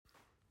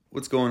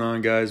What's going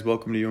on, guys?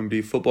 Welcome to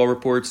UMD Football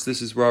Reports. This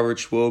is Robert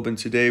Schwob, and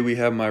today we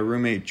have my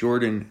roommate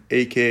Jordan,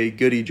 aka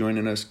Goody,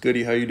 joining us.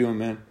 Goody, how you doing,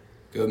 man?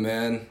 Good,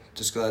 man.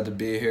 Just glad to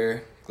be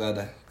here.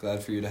 Glad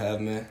for you to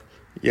have me.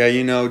 Yeah,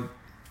 I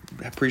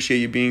appreciate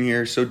you being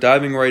here. So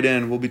diving right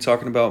in, we'll be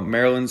talking about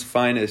Maryland's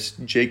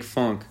finest, Jake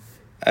Funk.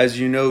 As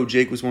you know,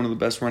 Jake was one of the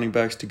best running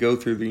backs to go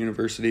through the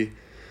university.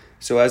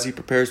 So as he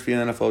prepares for the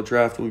NFL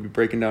draft, we'll be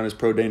breaking down his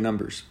pro day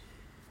numbers.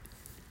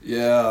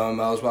 Yeah,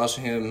 I was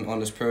watching him on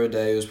his pro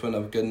day. He was putting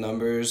up good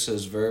numbers.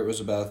 His vert was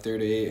about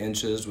 38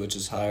 inches, which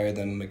is higher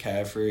than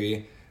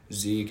McCaffrey,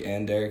 Zeke,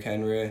 and Derrick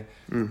Henry.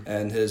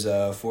 And his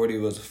 40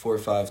 was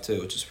 4.52,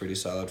 which is pretty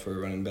solid for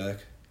a running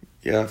back.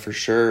 Yeah, for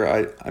sure.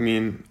 I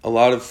mean, a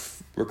lot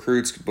of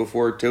recruits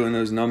before doing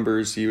those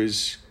numbers, he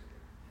was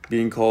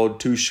being called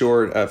too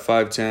short at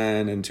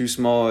 5'10" and too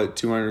small at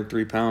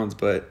 203 pounds.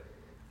 But,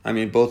 I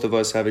mean, both of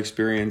us have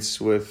experience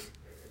with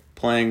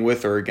playing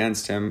with or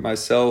against him.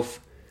 Myself,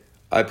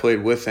 I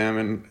played with him,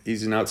 and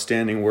he's an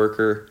outstanding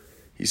worker.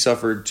 He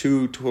suffered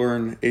 2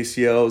 torn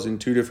ACLs in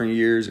 2 different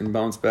years and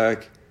bounced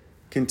back,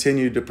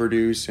 continued to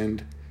produce,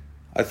 and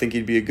I think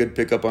he'd be a good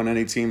pickup on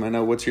any team. I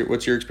know. What's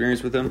your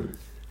experience with him?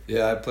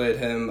 Yeah, I played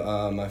him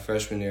my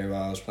freshman year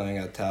while I was playing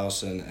at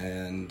Towson,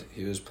 and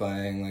he was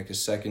playing like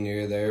his second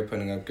year there,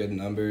 putting up good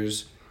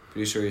numbers.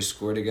 Pretty sure he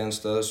scored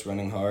against us,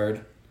 running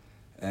hard.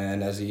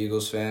 And as an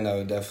Eagles fan, I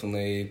would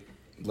definitely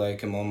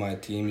like him on my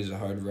team. He's a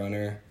hard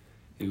runner.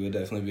 He would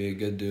definitely be a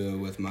good duo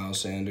with Miles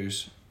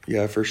Sanders.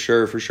 Yeah, for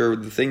sure.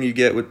 The thing you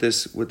get with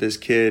this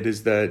kid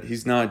is that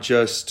he's not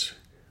just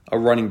a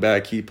running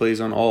back. He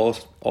plays on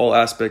all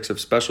aspects of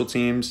special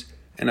teams,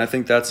 and I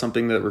think that's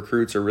something that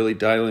recruits are really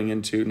dialing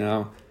into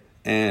now.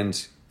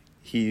 And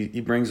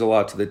he brings a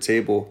lot to the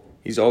table.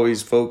 He's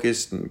always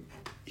focused, and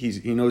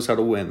he knows how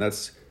to win.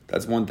 That's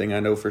one thing I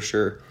know for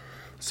sure.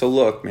 So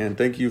look, man,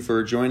 thank you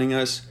for joining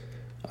us.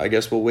 I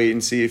guess we'll wait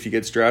and see if he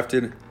gets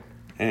drafted.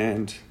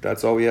 And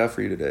that's all we have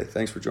for you today.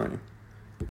 Thanks for joining.